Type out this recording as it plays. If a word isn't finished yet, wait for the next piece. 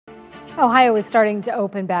Ohio is starting to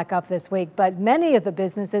open back up this week, but many of the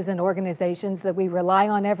businesses and organizations that we rely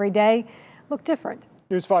on every day look different.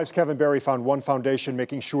 News 5's Kevin Barry found one foundation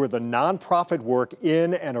making sure the nonprofit work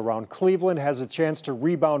in and around Cleveland has a chance to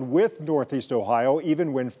rebound with Northeast Ohio,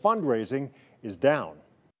 even when fundraising is down.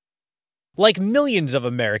 Like millions of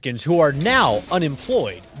Americans who are now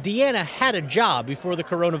unemployed, Deanna had a job before the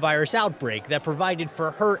coronavirus outbreak that provided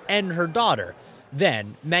for her and her daughter.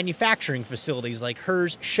 Then, manufacturing facilities like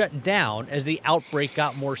hers shut down as the outbreak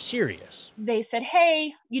got more serious. They said,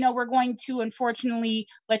 hey, we're going to unfortunately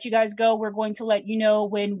let you guys go. We're going to let you know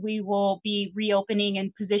when we will be reopening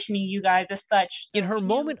and positioning you guys as such. In her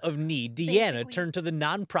moment of need, Deanna turned to the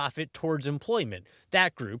nonprofit Towards Employment.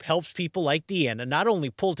 That group helps people like Deanna not only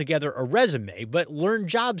pull together a resume, but learn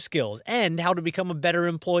job skills and how to become a better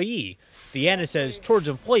employee. Deanna says Towards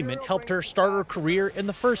Employment helped her start her career in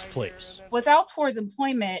the first place. Without Towards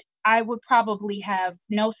Employment, I would probably have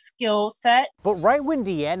no skill set. But right when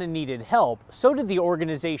Deanna needed help, so did the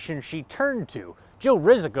organization she turned to. Jill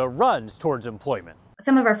Rizica runs Towards Employment.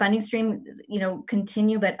 Some of our funding streams,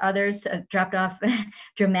 continue, but others have dropped off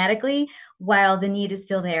dramatically while the need is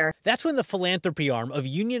still there. That's when the philanthropy arm of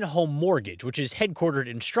Union Home Mortgage, which is headquartered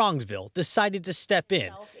in Strongsville, decided to step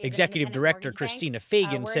in. Executive Director Christina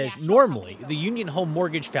Fagan says normally the Union Home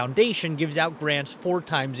Mortgage Foundation gives out grants 4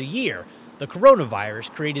 times a year. The coronavirus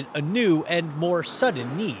created a new and more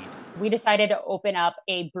sudden need. We decided to open up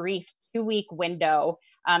a brief 2-week window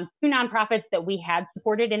to nonprofits that we had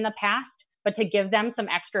supported in the past, but to give them some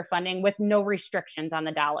extra funding with no restrictions on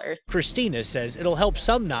the dollars. Christina says it'll help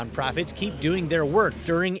some nonprofits keep doing their work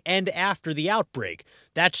during and after the outbreak.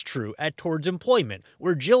 That's true at Towards Employment,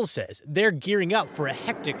 where Jill says they're gearing up for a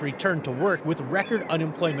hectic return to work with record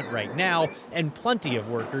unemployment right now and plenty of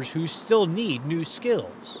workers who still need new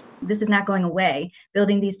skills. This is not going away.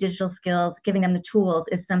 Building these digital skills, giving them the tools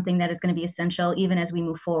is something that is going to be essential even as we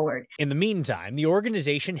move forward. In the meantime, the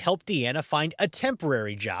organization helped Deanna find a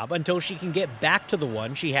temporary job until she can get back to the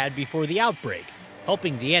one she had before the outbreak,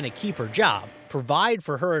 helping Deanna keep her job, provide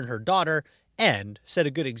for her and her daughter, and set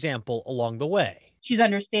a good example along the way. She's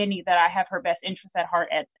understanding that I have her best interests at heart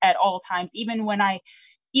at all times, even when I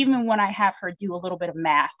have her do a little bit of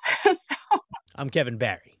math. I'm Kevin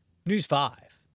Barry, News 5.